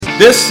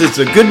This is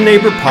the Good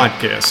Neighbor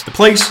Podcast, the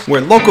place where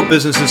local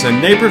businesses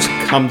and neighbors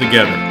come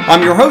together.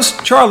 I'm your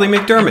host, Charlie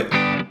McDermott.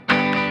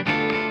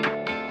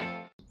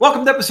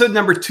 Welcome to episode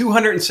number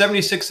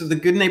 276 of the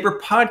Good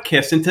Neighbor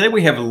Podcast. And today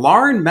we have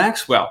Lauren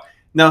Maxwell.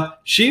 Now,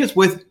 she is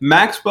with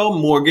Maxwell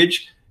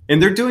Mortgage, and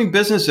they're doing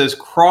business as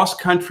Cross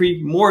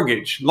Country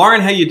Mortgage.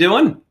 Lauren, how you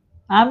doing?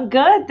 I'm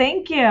good,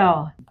 thank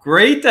you.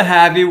 Great to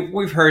have you.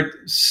 We've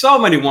heard so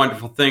many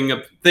wonderful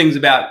things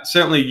about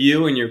certainly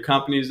you and your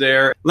companies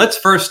there. Let's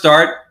first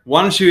start.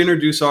 Why don't you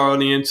introduce our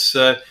audience,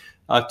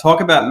 talk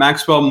about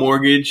Maxwell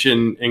Mortgage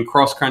and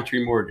Cross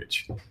Country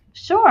Mortgage.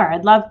 Sure,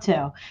 I'd love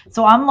to.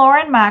 So I'm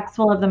Lauren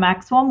Maxwell of the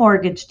Maxwell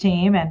Mortgage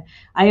team, and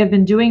I have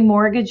been doing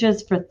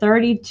mortgages for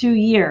 32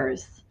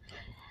 years.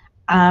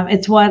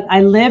 It's what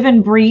I live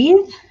and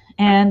breathe,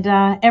 and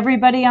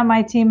everybody on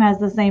my team has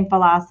the same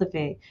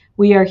philosophy.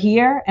 We are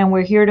here, and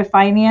we're here to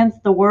finance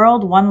the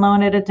world one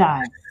loan at a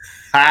time.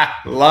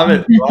 Love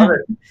it.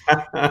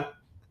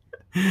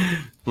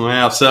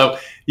 Wow. So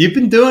you've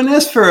been doing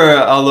this for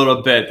a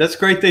little bit. That's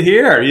great to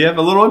hear. You have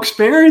a little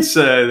experience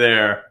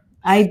there.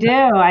 I do.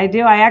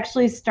 I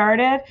actually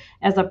started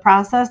as a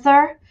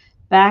processor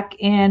back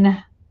in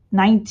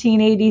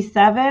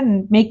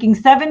 1987, making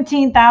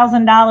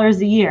 $17,000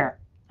 a year.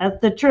 That's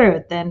the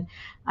truth. And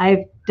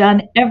I've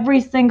done every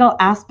single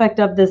aspect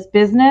of this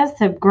business,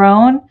 have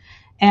grown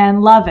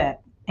and love it.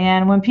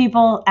 And when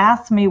people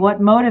ask me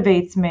what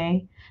motivates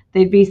me,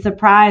 they'd be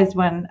surprised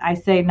when I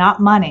say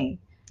not money,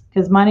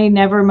 because money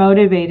never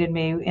motivated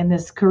me in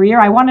this career.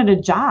 I wanted a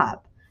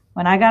job.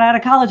 When I got out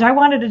of college, I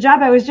wanted a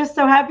job. I was just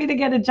so happy to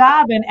get a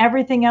job, and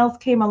everything else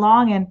came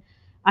along. And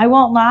I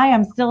won't lie,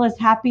 I'm still as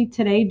happy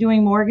today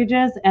doing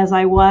mortgages as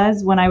I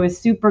was when I was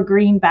super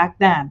green back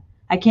then.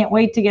 I can't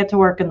wait to get to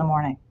work in the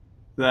morning.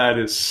 That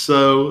is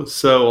so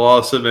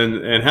awesome.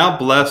 And how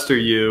blessed are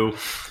you?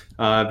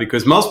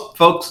 Because most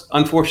folks,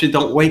 unfortunately,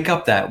 don't wake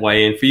up that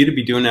way. And for you to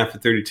be doing that for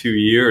 32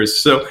 years.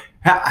 So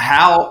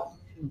how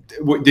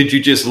did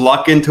you just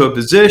luck into a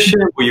position?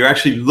 Were you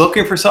actually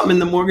looking for something in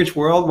the mortgage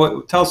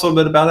world? Tell us a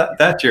little bit about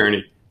that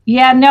journey.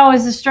 Yeah, no,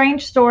 it's a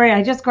strange story.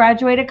 I just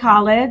graduated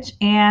college,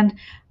 and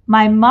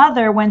my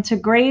mother went to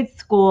grade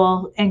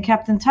school and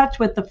kept in touch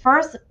with the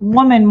first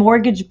woman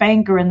mortgage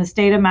banker in the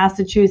state of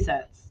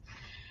Massachusetts.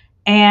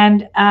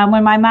 And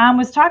when my mom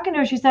was talking to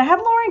her, she said, have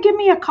Lauren give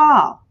me a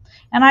call.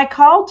 And I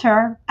called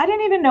her. I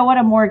didn't even know what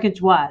a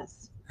mortgage was.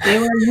 They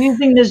were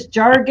using this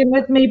jargon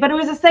with me, but it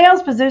was a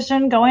sales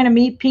position, going to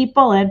meet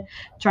people and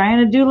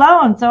trying to do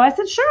loans. So I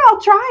said, sure,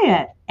 I'll try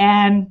it.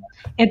 And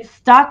it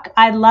stuck.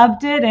 I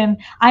loved it. And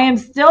I am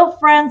still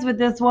friends with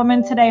this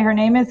woman today. Her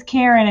name is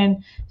Karen.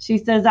 And she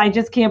says, I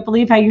just can't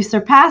believe how you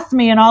surpassed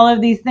me and all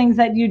of these things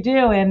that you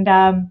do.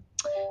 And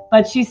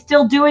but she's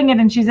still doing it,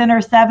 and she's in her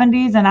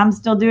 70s, and I'm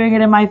still doing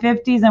it in my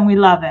 50s, and we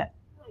love it.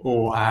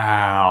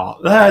 Wow,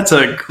 that's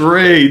a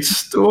great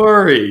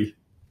story,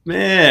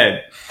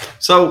 man.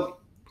 So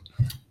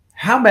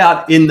how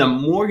about in the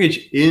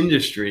mortgage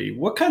industry?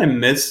 What kind of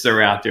myths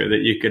are out there that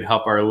you could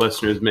help our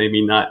listeners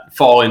maybe not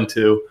fall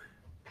into?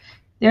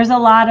 There's a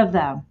lot of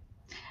them.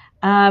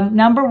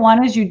 Number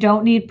one is you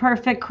don't need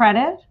perfect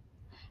credit.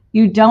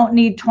 You don't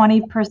need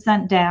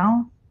 20%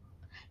 down.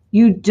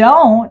 You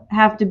don't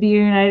have to be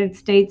a United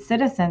States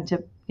citizen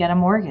to get a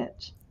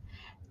mortgage.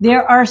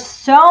 There are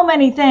so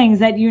many things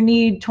that you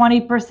need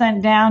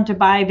 20% down to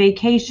buy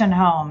vacation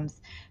homes.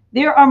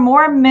 There are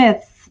more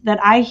myths that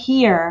I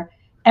hear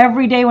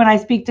every day when I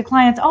speak to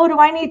clients. Oh, do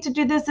I need to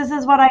do this? This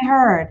is what I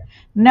heard.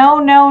 No.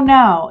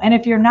 And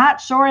if you're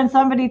not sure and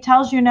somebody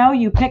tells you no,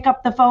 you pick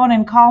up the phone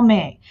and call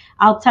me.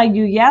 I'll tell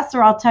you yes,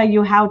 or I'll tell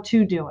you how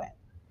to do it.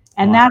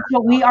 And that's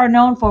what we are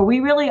known for.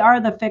 We really are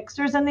the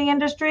fixers in the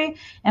industry,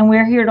 and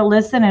we're here to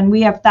listen. And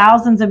we have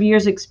thousands of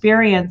years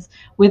experience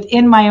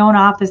within my own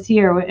office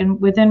here and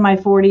within my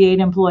 48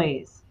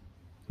 employees.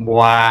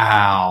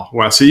 Wow.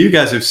 So you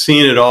guys have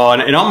seen it all.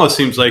 And it almost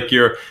seems like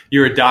you're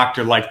a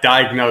doctor, like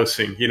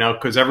diagnosing,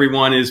 because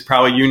everyone is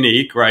probably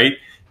unique, right?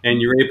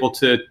 And you're able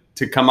to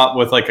come up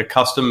with like a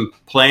custom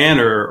plan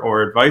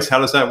or advice. How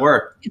does that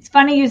work? It's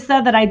funny you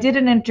said that. I did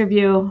an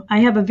interview. I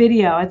have a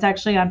video. It's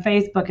actually on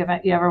Facebook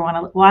if you ever want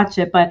to watch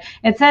it. But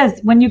it says,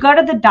 when you go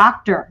to the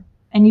doctor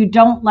and you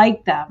don't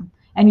like them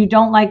and you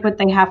don't like what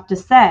they have to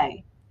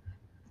say,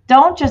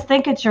 don't just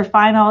think it's your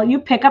final. You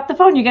pick up the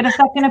phone, you get a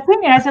second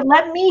opinion. I said,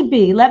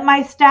 let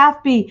my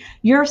staff be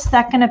your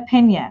second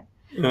opinion.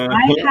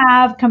 I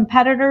have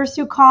competitors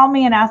who call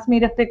me and ask me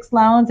to fix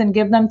loans and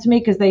give them to me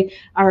because they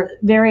are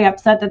very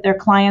upset that their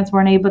clients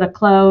weren't able to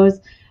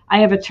close. I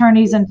have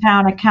attorneys in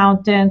town,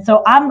 accountants.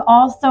 So I'm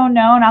also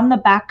known. I'm the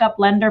backup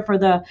lender for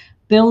the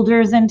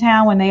builders in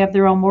town when they have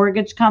their own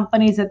mortgage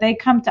companies, that they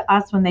come to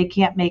us when they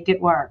can't make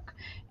it work.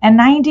 And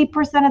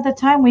 90% of the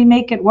time we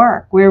make it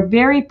work. We're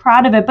very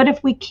proud of it. But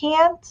if we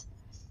can't,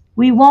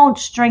 we won't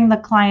string the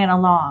client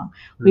along.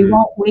 We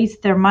won't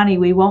waste their money.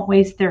 We won't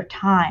waste their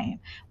time.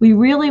 We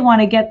really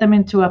want to get them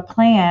into a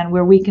plan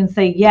where we can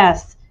say,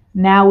 yes,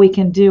 now we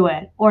can do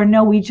it. Or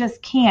no, we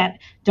just can't.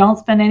 Don't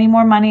spend any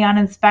more money on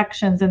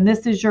inspections. And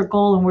this is your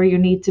goal and where you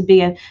need to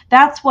be. And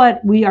that's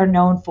what we are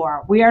known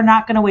for. We are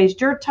not going to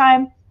waste your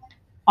time,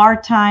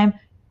 our time,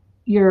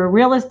 your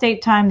real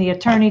estate time, the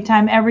attorney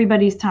time,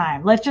 everybody's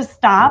time. Let's just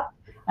stop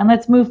and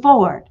let's move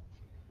forward.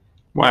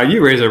 Wow,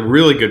 you raise a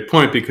really good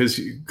point because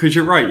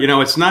you're right.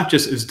 It's not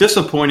just as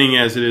disappointing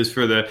as it is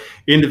for the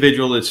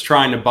individual that's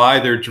trying to buy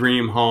their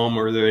dream home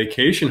or their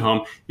vacation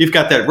home. You've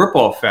got that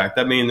ripple effect.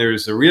 I mean,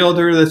 there's the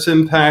realtor that's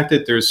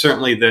impacted. There's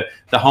certainly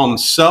the home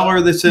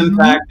seller that's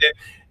impacted,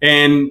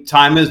 and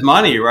time is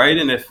money, right?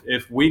 And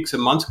if weeks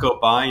and months go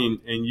by and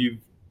you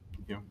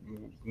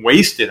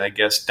wasted, I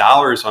guess,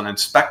 dollars on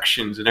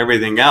inspections and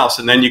everything else,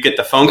 and then you get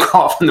the phone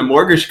call from the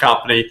mortgage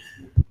company,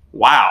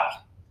 wow.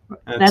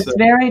 That's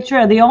very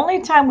true. The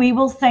only time we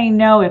will say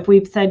no if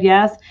we've said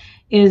yes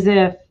is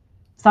if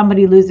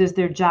somebody loses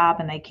their job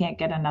and they can't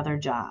get another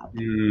job.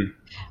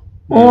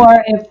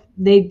 Or if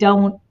they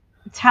don't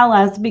tell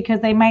us because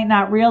they might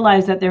not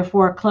realize that their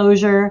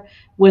foreclosure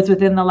was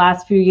within the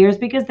last few years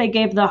because they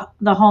gave the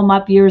home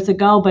up years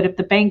ago. But if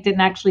the bank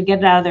didn't actually get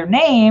it out of their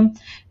name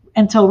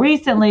until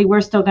recently,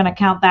 we're still going to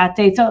count that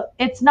date. So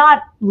it's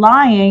not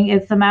lying.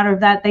 It's a matter of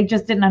that they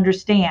just didn't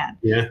understand.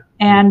 Yeah.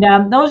 And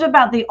those are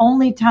about the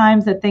only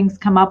times that things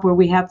come up where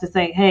we have to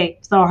say, hey,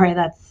 sorry,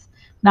 that's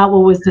not what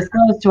was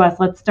disclosed to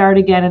us. Let's start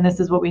again. And this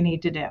is what we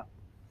need to do.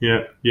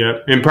 Yeah. Yeah.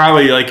 And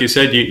probably, like you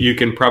said, you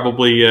can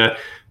probably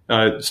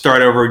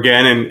start over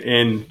again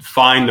and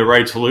find the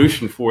right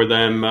solution for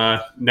them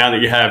now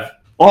that you have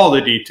all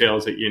the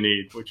details that you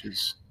need, which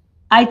is...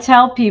 I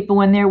tell people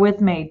when they're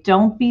with me,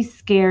 don't be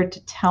scared to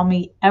tell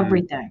me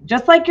everything.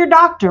 Just like your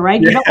doctor, right?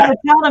 You don't want to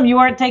tell them you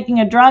aren't taking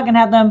a drug and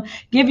have them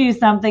give you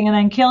something and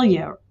then kill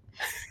you.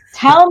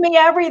 Tell me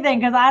everything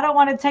because I don't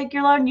want to take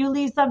your loan. You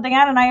leave something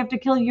out and I have to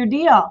kill your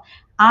deal.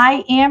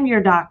 I am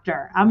your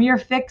doctor. I'm your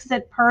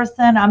fix-it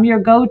person. I'm your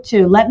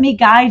go-to. Let me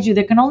guide you.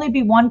 There can only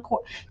be one.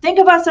 Think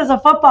of us as a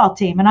football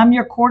team and I'm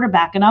your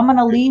quarterback and I'm going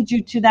to lead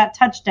you to that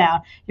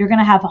touchdown. You're going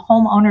to have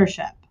home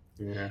ownership.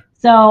 Yeah.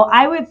 So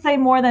I would say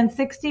more than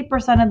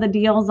 60% of the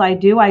deals I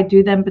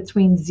do them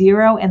between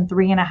 0 and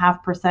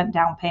 3.5%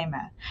 down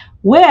payment.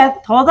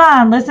 Hold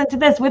on, listen to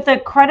this, with a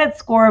credit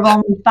score of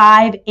only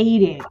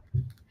 580.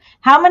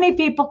 How many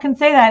people can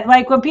say that?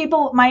 Like when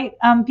people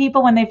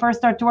when they first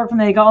start to work for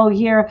me, they go, oh,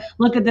 here,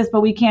 look at this,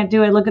 but we can't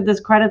do it. Look at this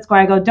credit score.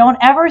 I go, don't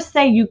ever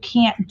say you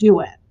can't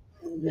do it.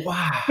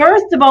 Wow.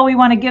 First of all, we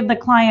want to give the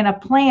client a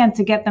plan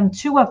to get them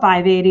to a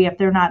 580 if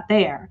they're not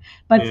there.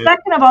 But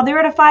second of all, they're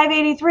at a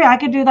 583. I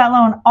could do that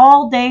loan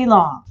all day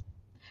long.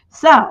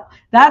 So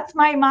that's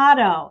my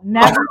motto.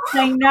 Never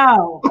say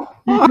no.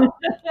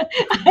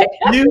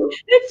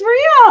 It's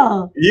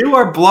real. You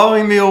are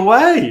blowing me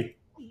away.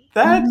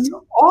 That's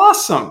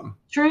awesome.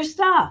 True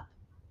stuff.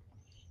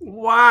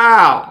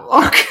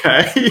 Wow.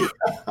 Okay.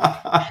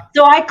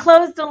 So I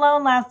closed a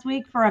loan last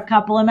week for a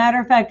couple. As a matter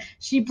of fact,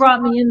 she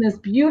brought me in this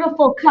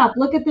beautiful cup.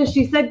 Look at this.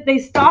 She said they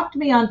stalked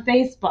me on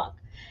Facebook.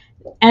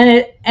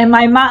 And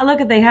my mom,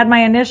 look at, they had my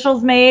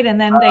initials made and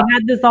then they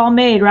had this all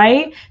made,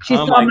 right? She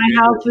saw my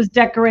house was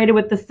decorated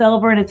with the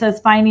silver and it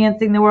says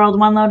financing the world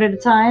one loan at a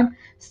time.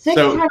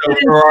 So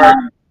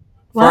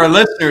for our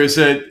listeners,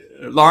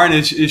 Lauren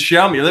is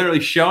literally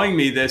showing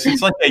me this.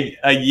 It's like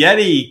a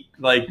Yeti,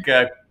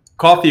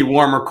 coffee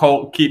warmer,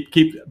 cold,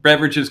 keep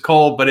beverages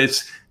cold, but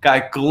it's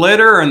got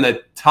glitter in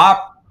the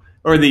top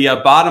or the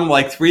bottom,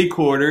 like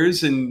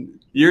 3/4, and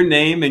your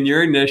name and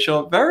your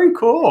initial. Very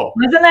cool.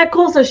 Isn't that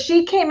cool? So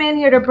she came in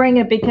here to bring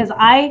it because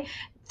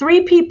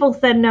 3 people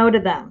said no to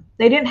them.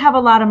 They didn't have a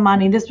lot of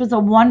money. This was a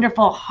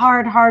wonderful,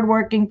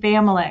 hard-working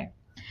family.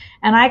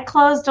 And I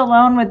closed a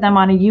loan with them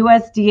on a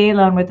USDA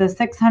loan with a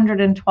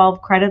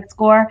 612 credit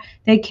score.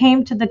 They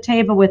came to the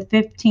table with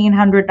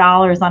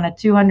 $1,500 on a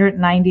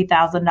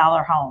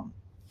 $290,000 home.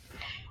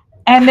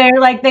 And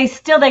they're like, they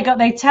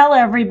tell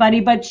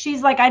everybody, but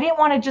she's like, I didn't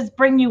want to just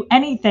bring you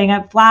anything,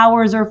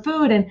 flowers or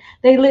food. And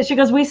she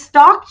goes, we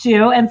stalked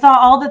you and saw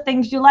all the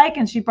things you like.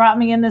 And she brought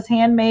me in this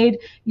handmade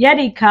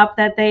Yeti cup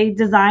that they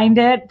designed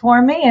it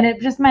for me. And it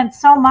just meant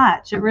so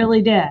much. It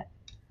really did.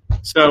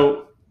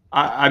 So,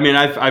 I mean,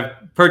 I've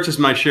purchased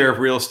my share of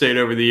real estate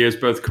over the years,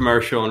 both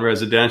commercial and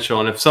residential.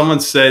 And if someone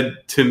said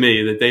to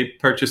me that they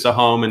purchased a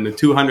home in the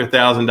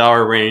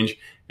 $200,000 range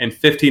and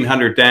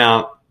 $1,500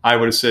 down, I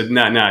would have said,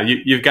 no,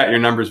 you've got your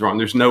numbers wrong.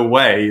 There's no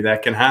way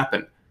that can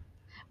happen.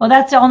 Well,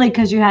 that's only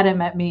because you hadn't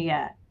met me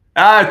yet.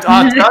 I'll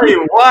tell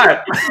you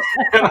what.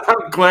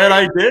 I'm glad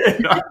I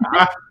did.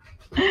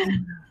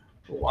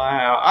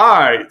 Wow. All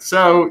right.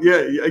 So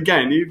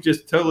again, you've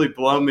just totally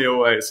blown me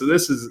away. So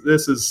this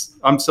is,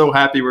 I'm so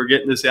happy we're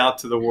getting this out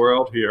to the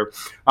world here.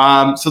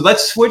 So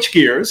let's switch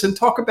gears and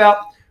talk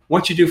about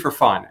what you do for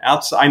fun.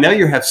 I know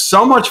you have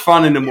so much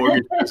fun in the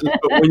mortgage business,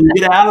 but when you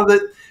get out of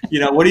it,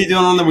 what are you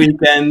doing on the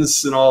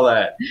weekends and all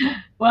that?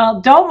 Well,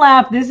 don't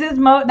laugh.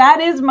 That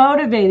is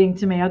motivating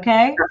to me.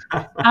 Okay.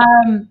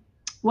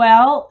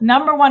 Well,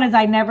 number one is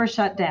I never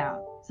shut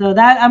down. So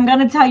that I'm going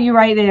to tell you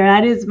right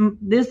there.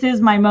 This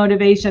is my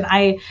motivation.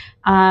 I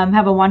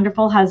have a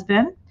wonderful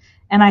husband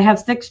and I have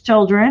 6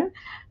 children.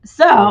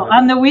 So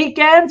on the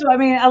weekends, I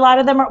mean, a lot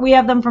of them we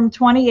have them from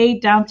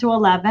 28 down to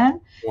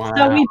 11. Wow.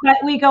 So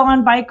we go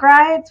on bike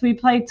rides, we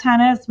play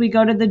tennis, we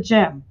go to the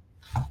gym,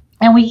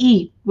 and we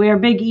eat. We're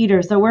big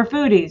eaters, so we're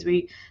foodies.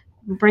 We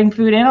bring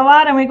food in a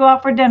lot, and we go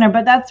out for dinner.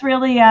 But that's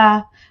really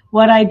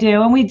what I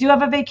do. And we do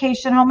have a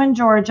vacation home in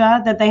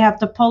Georgia that they have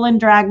to pull and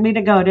drag me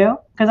to go to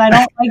because I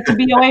don't like to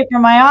be away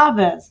from my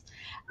office.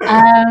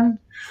 So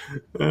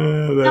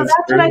that's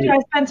what I do. I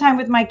spend time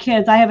with my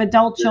kids. I have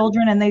adult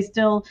children, and they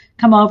still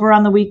come over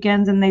on the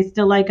weekends, and they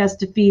still like us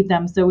to feed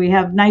them. So we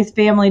have nice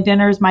family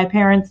dinners. My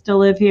parents still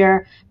live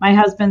here. My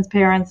husband's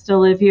parents still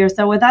live here.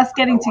 So with us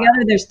getting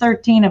together, there's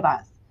 13 of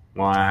us.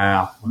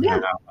 Wow. Yeah.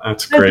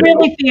 That's great. It's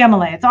really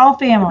family. It's all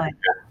family.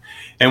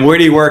 And where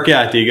do you work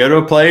out? Do you go to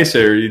a place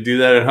or you do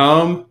that at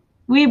home?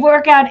 We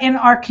work out in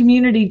our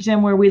community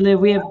gym where we live.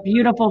 We have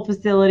beautiful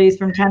facilities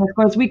from tennis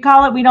courts. We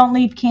call it, we don't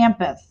leave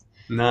campus.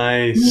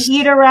 Nice. We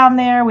eat around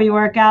there. We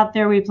work out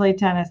there. We play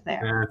tennis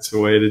there. That's the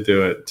way to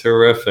do it.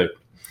 Terrific.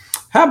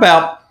 How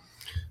about,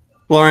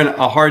 Lauren,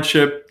 a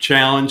hardship,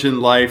 challenge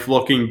in life,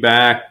 looking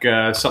back,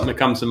 something that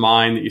comes to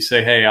mind that you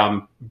say, hey,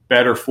 I'm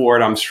better for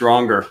it. I'm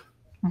stronger.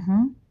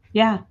 Mm-hmm.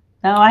 Yeah.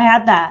 No, I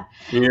had that.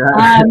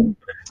 Yeah.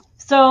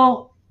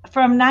 So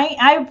from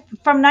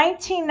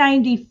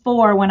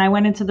 1994, when I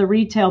went into the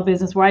retail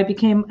business where I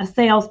became a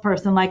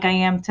salesperson like I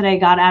am today,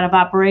 got out of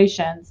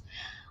operations,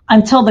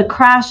 until the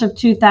crash of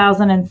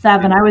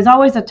 2007, I was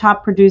always a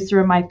top producer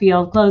in my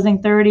field, closing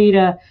 $30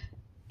 to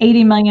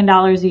 $80 million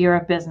a year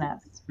of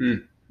business.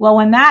 Well,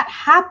 when that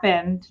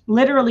happened,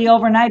 literally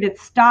overnight, it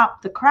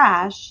stopped the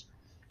crash.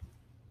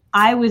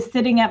 I was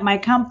sitting at my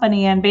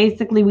company and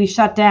basically we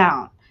shut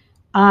down.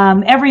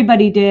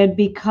 Everybody did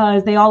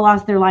because they all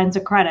lost their lines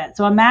of credit.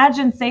 So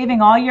imagine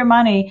saving all your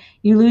money,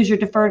 you lose your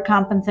deferred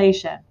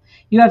compensation.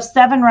 You have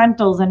 7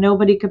 rentals and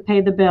nobody could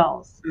pay the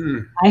bills.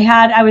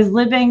 I was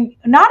living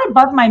not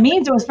above my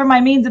means. It was for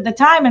my means at the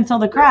time until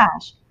the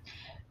crash.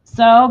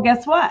 So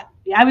guess what?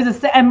 I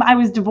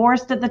was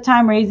divorced at the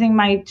time, raising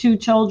my 2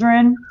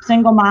 children,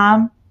 single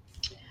mom.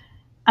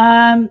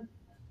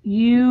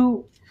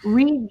 You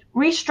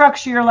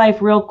restructure your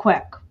life real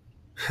quick.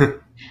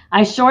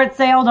 I short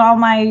sailed all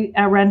my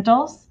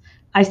rentals.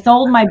 I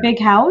sold my big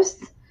house.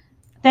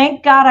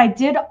 Thank God I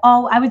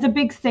was a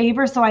big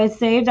saver, so I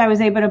saved. I was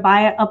able to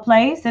buy a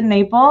place in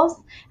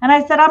Naples. And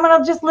I said, I'm going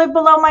to just live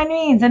below my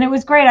means. And it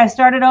was great. I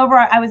started over.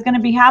 I was going to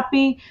be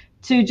happy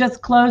to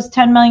just close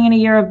 $10 million a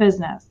year of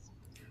business.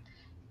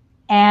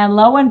 And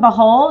lo and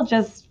behold,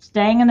 just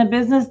staying in the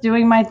business,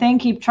 doing my thing,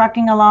 keep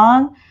trucking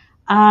along.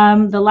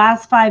 The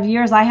last 5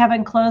 years, I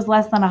haven't closed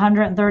less than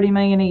 $130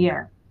 million a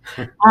year.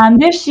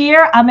 This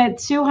year, I'm at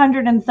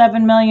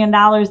 $207 million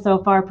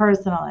so far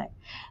personally.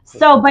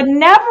 So, but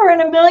never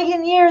in a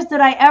million years did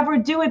I ever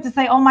do it to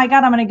say, oh my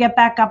God, I'm going to get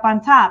back up on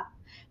top,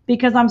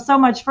 because I'm so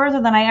much further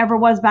than I ever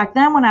was back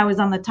then when I was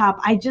on the top.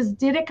 I just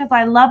did it because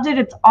I loved it.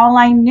 It's all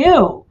I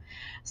knew.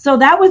 So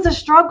that was a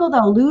struggle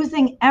though,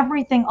 losing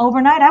everything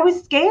overnight. I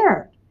was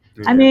scared.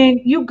 Yeah. I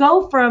mean, you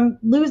go from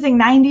losing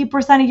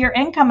 90% of your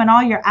income and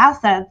all your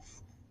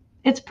assets.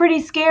 It's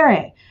pretty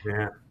scary.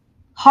 Yeah.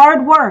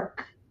 Hard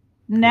work.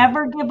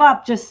 Never give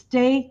up. Just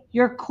stay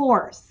your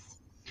course.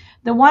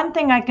 The one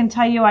thing I can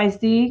tell you I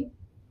see,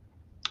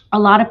 a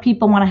lot of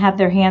people want to have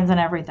their hands in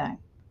everything.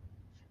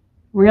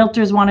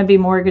 Realtors want to be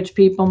mortgage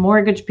people.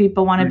 Mortgage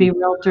people want to be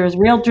realtors.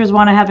 Realtors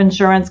want to have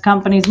insurance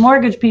companies.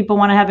 Mortgage people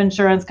want to have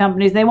insurance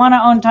companies. They want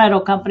to own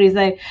title companies.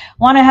 They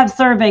want to have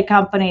survey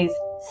companies.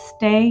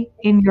 Stay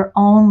in your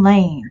own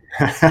lane.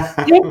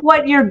 Pick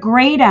what you're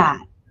great at.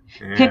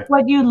 Yeah. Pick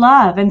what you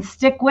love and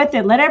stick with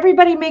it. Let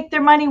everybody make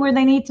their money where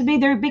they need to be.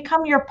 They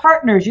become your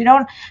partners. You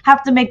don't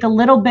have to make a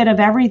little bit of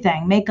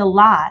everything. Make a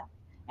lot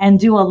and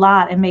do a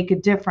lot and make a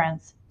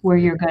difference where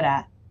you're good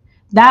at.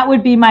 That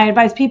would be my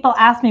advice. People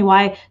ask me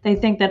why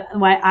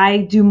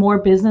I do more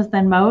business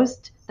than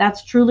most.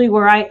 That's truly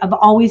where I've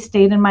always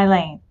stayed in my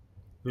lane.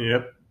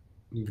 Yep.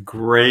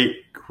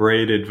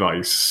 Great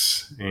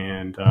advice.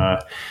 And,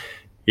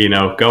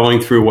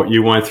 going through what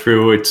you went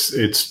through,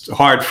 it's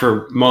hard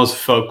for most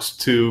folks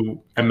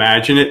to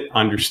imagine it,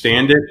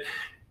 understand it.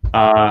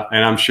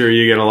 And I'm sure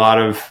you get a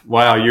lot of,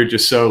 wow, you're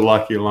just so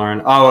lucky,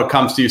 Lauren. Oh, it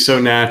comes to you so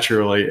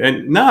naturally.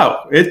 And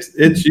no, it's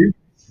you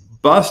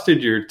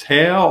busted your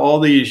tail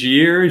all these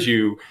years.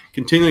 You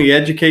continually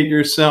educate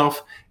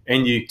yourself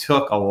and you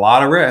took a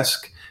lot of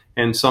risk.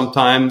 And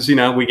sometimes,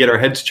 we get our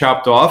heads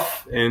chopped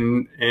off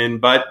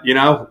but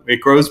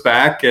it grows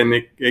back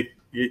and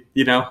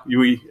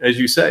as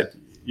you said,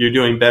 you're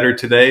doing better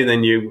today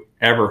than you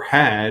ever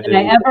had.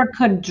 I ever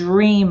could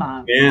dream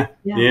of. Yeah.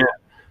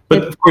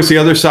 But of course, the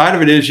other side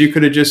of it is you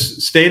could have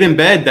just stayed in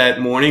bed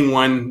that morning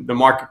when the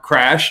market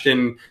crashed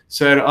and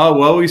said, oh,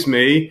 woe is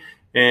me,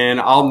 and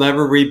I'll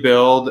never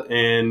rebuild,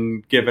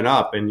 and given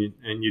up, and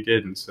you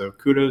didn't. So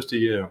kudos to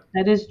you.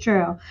 That is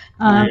true.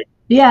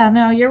 Yeah,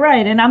 no, you're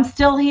right. And I'm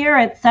still here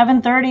at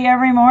 7:30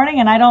 every morning,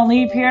 and I don't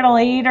leave here till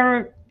 8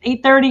 or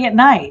 8:30 at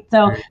night.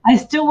 So I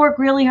still work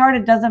really hard.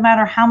 It doesn't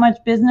matter how much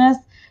business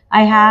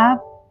I have.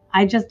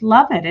 I just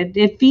love it.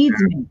 It feeds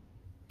me.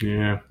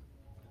 Yeah.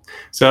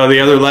 So the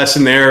other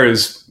lesson there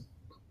is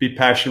be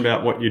passionate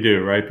about what you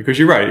do, right? Because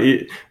you're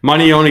right.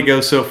 Money only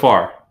goes so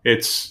far.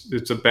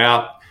 It's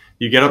about,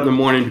 you get up in the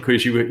morning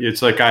because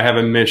it's like, I have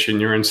a mission,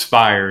 you're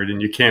inspired,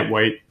 and you can't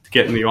wait to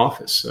get in the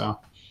office. So,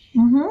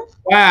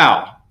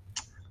 Wow.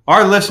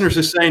 Our listeners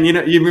are saying,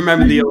 you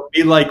remember the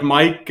 "be like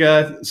Mike"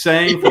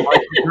 saying from Mike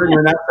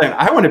We're not saying,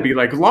 I want to be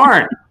like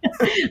Lauren.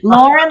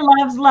 Lauren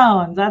loves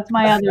loans. That's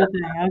my other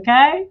thing.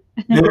 Okay.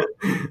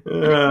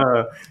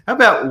 How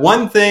about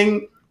one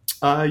thing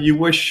you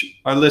wish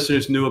our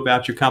listeners knew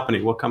about your company?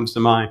 What comes to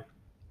mind?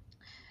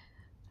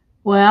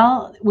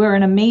 Well, we're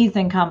an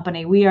amazing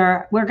company.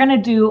 We're going to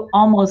do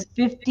almost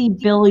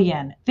 $50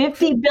 billion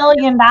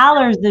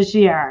this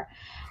year.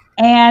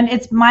 And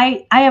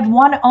I have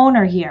one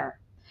owner here.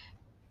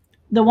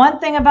 The one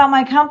thing about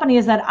my company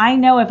is that I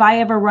know if I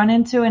ever run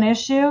into an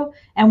issue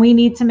and we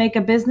need to make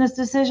a business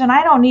decision,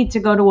 I don't need to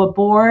go to a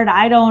board.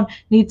 I don't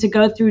need to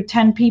go through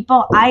 10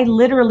 people. I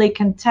literally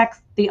can text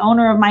the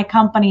owner of my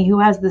company who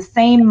has the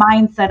same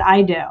mindset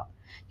I do.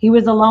 He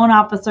was a loan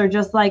officer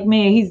just like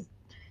me. He's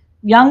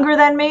younger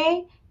than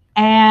me,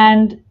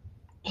 and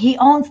he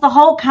owns the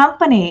whole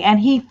company,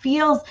 and he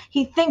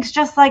thinks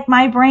just like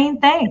my brain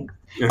thinks.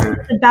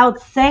 It's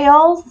about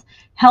sales,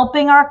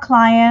 helping our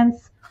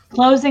clients,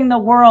 closing the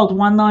world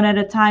one loan at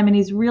a time, and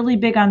he's really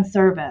big on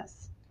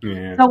service.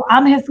 Yeah. So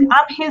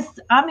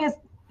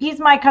he's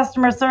my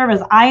customer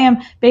service. I am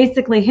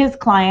basically his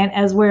client,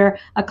 as where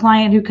a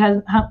client who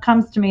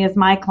comes to me as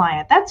my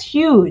client. That's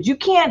huge. You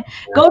can't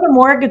go to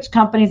mortgage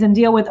companies and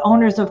deal with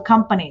owners of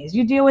companies.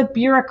 You deal with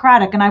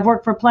bureaucratic, and I've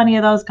worked for plenty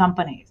of those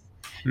companies.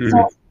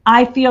 So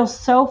I feel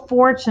so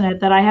fortunate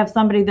that I have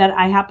somebody that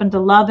I happen to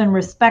love and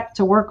respect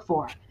to work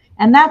for.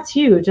 And that's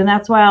huge. And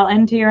that's why I'll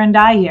end here and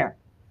die here.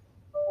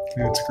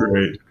 That's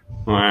great.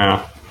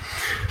 Wow.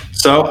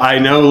 So I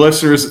know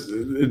listeners,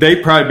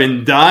 they've probably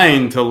been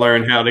dying to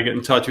learn how to get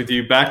in touch with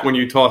you back when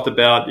you talked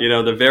about,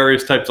 the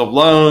various types of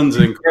loans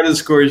and credit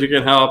scores you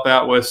can help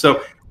out with.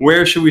 So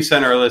where should we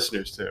send our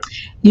listeners to?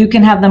 You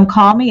can have them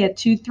call me at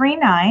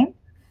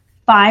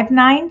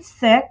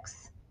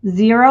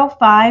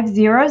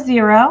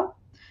 239-596-0500.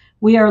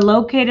 We are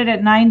located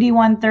at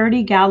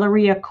 9130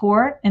 Galleria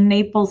Court in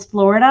Naples,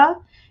 Florida.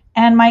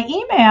 And my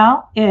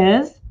email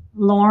is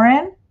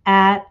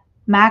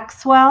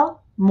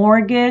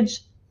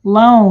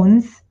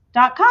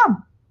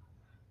lauren@maxwellmortgageloans.com.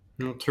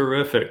 Oh,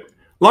 terrific.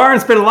 Lauren,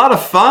 it's been a lot of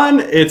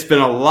fun. It's been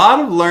a lot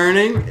of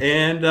learning,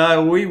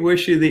 and we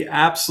wish you the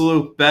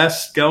absolute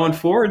best going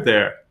forward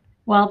there.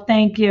 Well,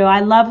 thank you. I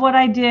love what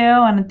I do,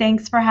 and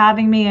thanks for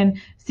having me. And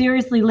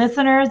seriously,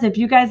 listeners, if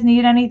you guys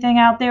need anything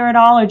out there at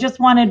all or just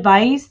want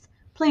advice,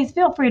 please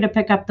feel free to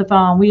pick up the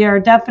phone. We are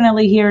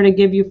definitely here to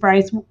give you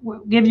advice.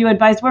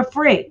 We're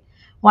free.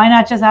 Why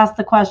not just ask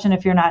the question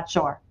if you're not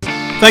sure?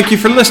 Thank you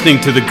for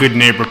listening to the Good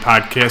Neighbor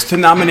Podcast. To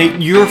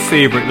nominate your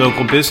favorite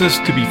local business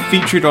to be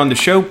featured on the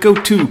show, go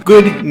to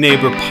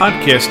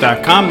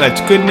goodneighborpodcast.com.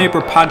 That's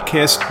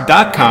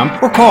goodneighborpodcast.com,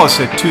 or call us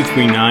at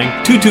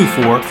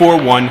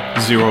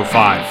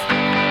 239-224-4105.